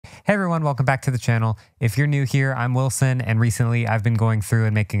Hey everyone, welcome back to the channel. If you're new here, I'm Wilson, and recently I've been going through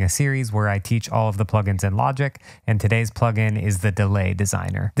and making a series where I teach all of the plugins in Logic, and today's plugin is the Delay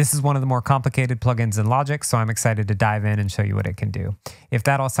Designer. This is one of the more complicated plugins in Logic, so I'm excited to dive in and show you what it can do. If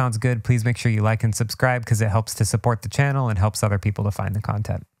that all sounds good, please make sure you like and subscribe because it helps to support the channel and helps other people to find the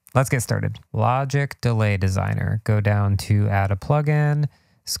content. Let's get started. Logic Delay Designer. Go down to Add a Plugin,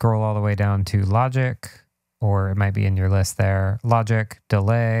 scroll all the way down to Logic, or it might be in your list there. Logic,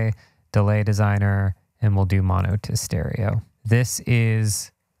 Delay, Delay Designer, and we'll do mono to stereo. This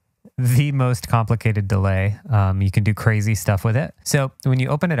is the most complicated delay. You can do crazy stuff with it. So when you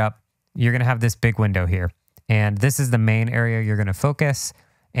open it up, you're gonna have this big window here. And this is the main area you're gonna focus.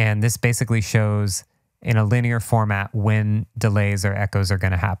 And this basically shows in a linear format when delays or echoes are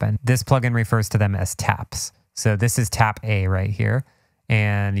gonna happen. This plugin refers to them as taps. So this is tap A right here.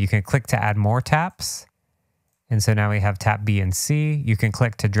 And you can click to add more taps. And so now we have tap B and C. You can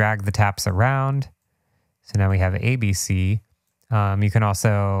click to drag the taps around. So now we have A, B, C. You can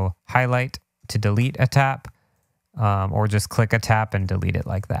also highlight to delete a tap, or just click a tap and delete it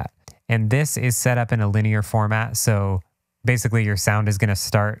like that. And this is set up in a linear format. So basically your sound is gonna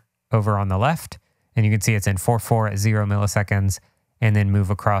start over on the left, and you can see it's in 4/4 at 0 milliseconds, and then move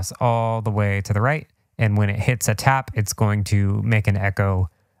across all the way to the right. And when it hits a tap, it's going to make an echo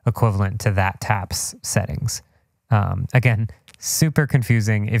equivalent to that tap's settings. Again, super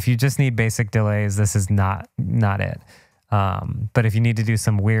confusing. If you just need basic delays, this is not it. But if you need to do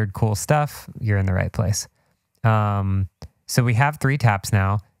some weird, cool stuff, you're in the right place. So we have 3 taps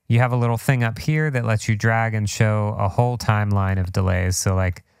now. You have a little thing up here that lets you drag and show a whole timeline of delays. So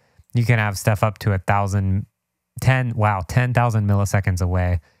like you can have stuff up to 10,000 milliseconds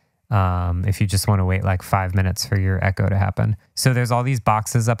away. If you just want to wait like 5 minutes for your echo to happen. So there's all these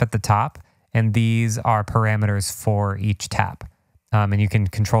boxes up at the top, and these are parameters for each tap. And you can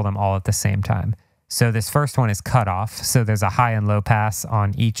control them all at the same time. So this first one is cutoff. So there's a high and low pass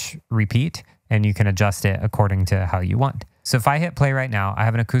on each repeat, and you can adjust it according to how you want. So if I hit play right now, I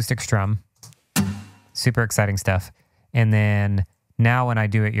have an acoustic strum, super exciting stuff. And then now when I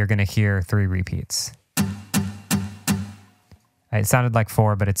do it, you're gonna hear 3 repeats. It sounded like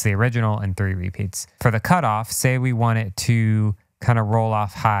 4, but it's the original and 3 repeats. For the cutoff, say we want it to kind of roll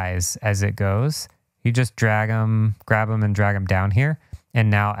off highs as it goes. You just drag them, grab them and drag them down here. And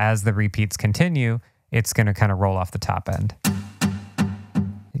now as the repeats continue, it's gonna kind of roll off the top end.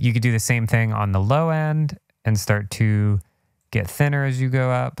 You could do the same thing on the low end and start to get thinner as you go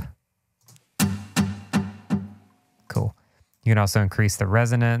up. Cool. You can also increase the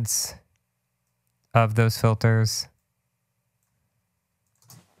resonance of those filters.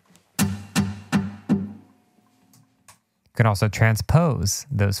 You can also transpose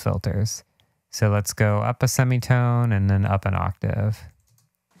those filters. So let's go up a semitone and then up an octave.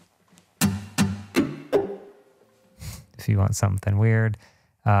 If you want something weird.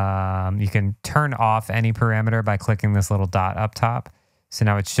 You can turn off any parameter by clicking this little dot up top. So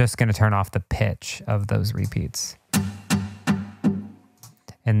now it's just gonna turn off the pitch of those repeats.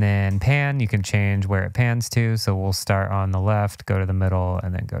 And then pan, you can change where it pans to. So we'll start on the left, go to the middle,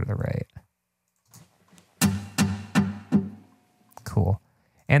 and then go to the right. Cool.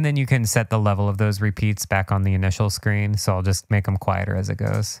 And then you can set the level of those repeats back on the initial screen. So I'll just make them quieter as it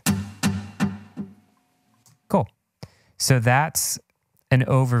goes. Cool. So that's an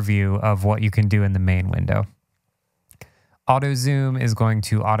overview of what you can do in the main window. Auto zoom is going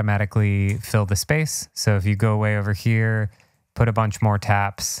to automatically fill the space. So if you go way over here, put a bunch more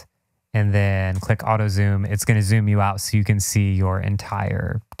taps, and then click auto zoom, it's going to zoom you out so you can see your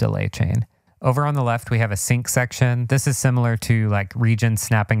entire delay chain. Over on the left, we have a sync section. This is similar to like regions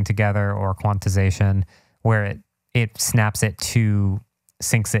snapping together or quantization, where it snaps it to,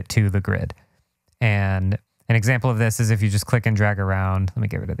 syncs it to the grid. And an example of this is if you just click and drag around. Let me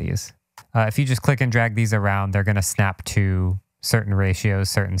get rid of these. If you just click and drag these around, they're gonna snap to certain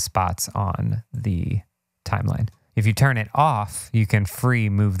ratios, certain spots on the timeline. If you turn it off, you can free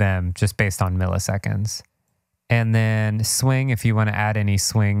move them just based on milliseconds. And then swing, if you want to add any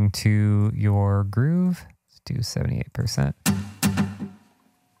swing to your groove, let's do 78%.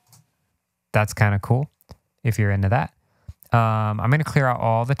 That's kind of cool if you're into that. I'm going to clear out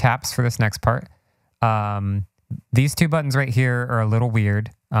all the taps for this next part. These 2 buttons right here are a little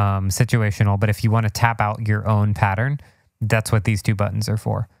weird, situational, but if you want to tap out your own pattern, that's what these 2 buttons are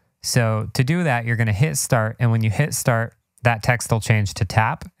for. So to do that, you're going to hit start, and when you hit start, that text will change to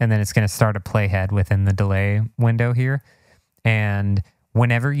tap, and then it's going to start a playhead within the delay window here. And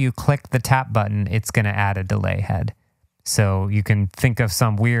whenever you click the tap button, it's going to add a delay head. So you can think of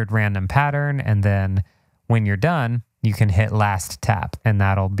some weird random pattern, and then when you're done, you can hit last tap, and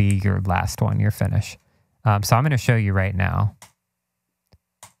that'll be your last one, your finish. So I'm going to show you right now.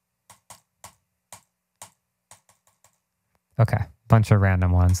 Okay, bunch of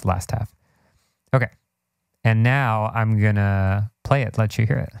random ones, last tap. Okay, and now I'm going to play it, let you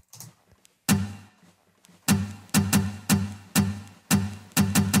hear it.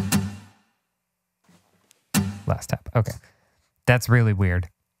 Last tap. Okay. That's really weird.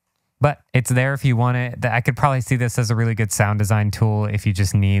 But it's there if you want it. I could probably see this as a really good sound design tool if you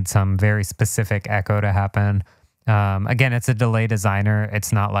just need some very specific echo to happen. Again, it's a delay designer.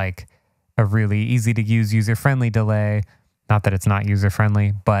 It's not like a really easy to use user-friendly delay. Not that it's not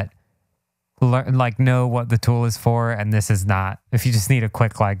user-friendly, but know what the tool is for. And this is not, if you just need a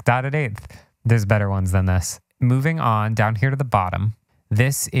quick like dotted eighth, there's better ones than this. Moving on down here to the bottom.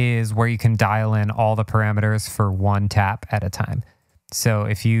 This is where you can dial in all the parameters for one tap at a time. So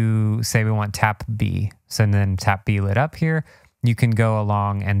if you say we want tap B, so then tap B lit up here, you can go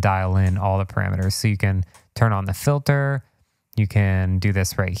along and dial in all the parameters. So you can turn on the filter, you can do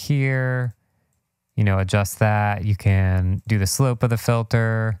this right here, you know, adjust that. You can do the slope of the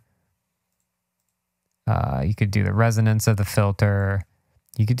filter. You could do the resonance of the filter.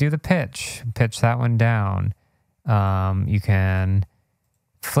 You could do the pitch that one down. You can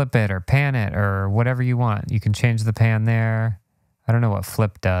flip it or pan it or whatever you want. You can change the pan there. I don't know what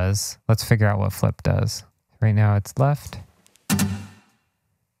flip does. Let's figure out what flip does. Right now it's left. If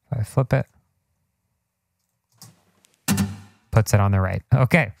I flip it, puts it on the right.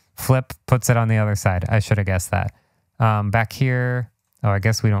 Okay, flip puts it on the other side. I should have guessed that. Back here, oh, I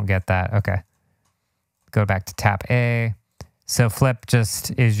guess we don't get that. Okay. Go back to tap A. So flip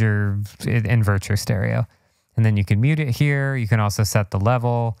just is it inverts your stereo. And then you can mute it here. You can also set the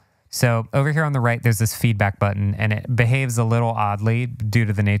level. So over here on the right, there's this feedback button, and it behaves a little oddly due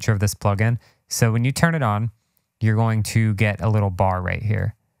to the nature of this plugin. So when you turn it on, you're going to get a little bar right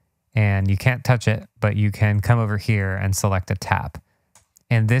here. And you can't touch it, but you can come over here and select a tap.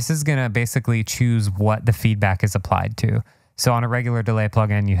 And this is going to basically choose what the feedback is applied to. So on a regular delay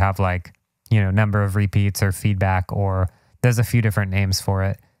plugin, you have like, you know, number of repeats or feedback, or there's a few different names for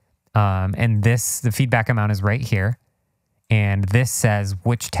it. And the feedback amount is right here. And this says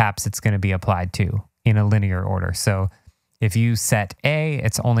which taps it's going to be applied to in a linear order. So if you set A,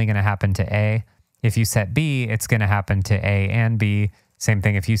 it's only going to happen to A. If you set B, it's going to happen to A and B. Same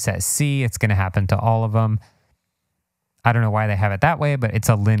thing. If you set C, it's going to happen to all of them. I don't know why they have it that way, but it's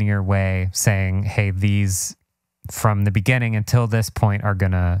a linear way saying, hey, these from the beginning until this point are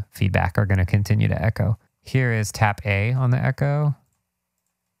going to feedback, are going to continue to echo. Here is tap A on the echo.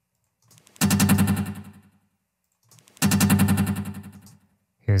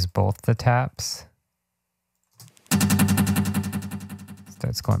 Here's both the taps.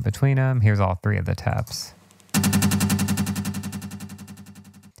 Starts going between them. Here's all three of the taps.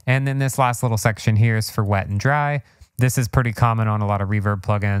 And then this last little section here is for wet and dry. This is pretty common on a lot of reverb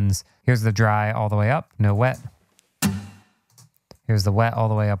plugins. Here's the dry all the way up, no wet. Here's the wet all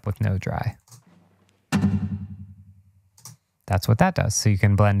the way up with no dry. That's what that does. So you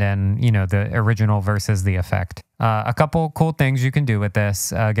can blend in, you know, the original versus the effect. A couple cool things you can do with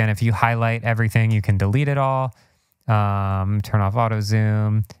this. Again, if you highlight everything, you can delete it all. Turn off auto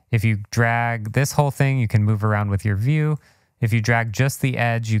zoom. If you drag this whole thing, you can move around with your view. If you drag just the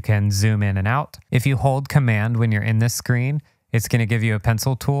edge, you can zoom in and out. If you hold command when you're in this screen, it's going to give you a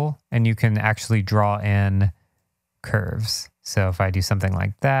pencil tool, and you can actually draw in curves. So if I do something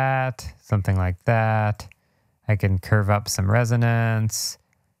like that, I can curve up some resonance,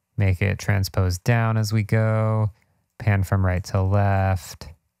 make it transpose down as we go, pan from right to left,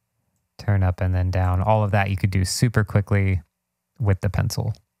 turn up and then down. All of that you could do super quickly with the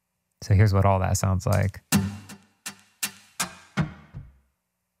pencil. So here's what all that sounds like.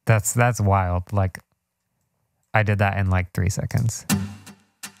 That's wild. Like, I did that in like 3 seconds.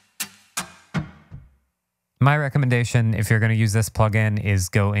 My recommendation, if you're going to use this plugin, is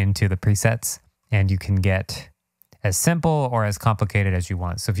go into the presets, and you can get as simple or as complicated as you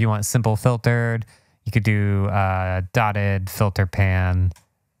want. So if you want simple filtered, you could do dotted filter pan.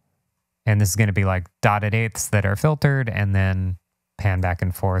 And this is going to be like dotted eighths that are filtered and then pan back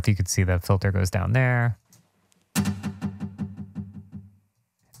and forth. You could see the filter goes down there.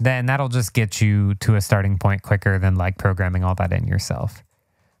 Then that'll just get you to a starting point quicker than like programming all that in yourself.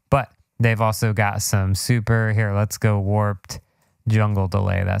 But they've also got some super, here, let's go warped jungle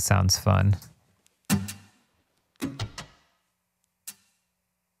delay. That sounds fun.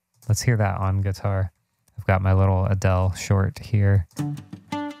 Let's hear that on guitar. I've got my little Adele short here.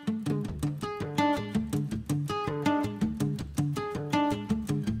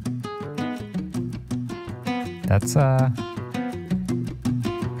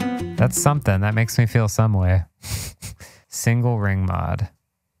 That's something. That makes me feel some way. Single ring mod.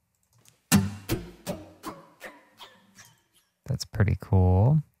 That's pretty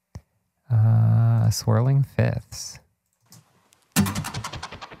cool. Swirling fifths.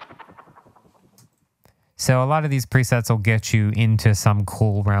 So a lot of these presets will get you into some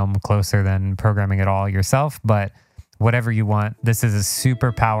cool realm closer than programming it all yourself, but whatever you want, this is a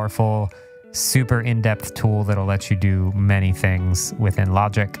super powerful, super in-depth tool that'll let you do many things within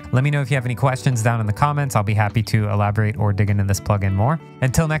Logic. Let me know if you have any questions down in the comments. I'll be happy to elaborate or dig into this plugin more.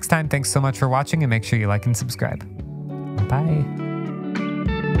 Until next time, thanks so much for watching and make sure you like and subscribe. Bye.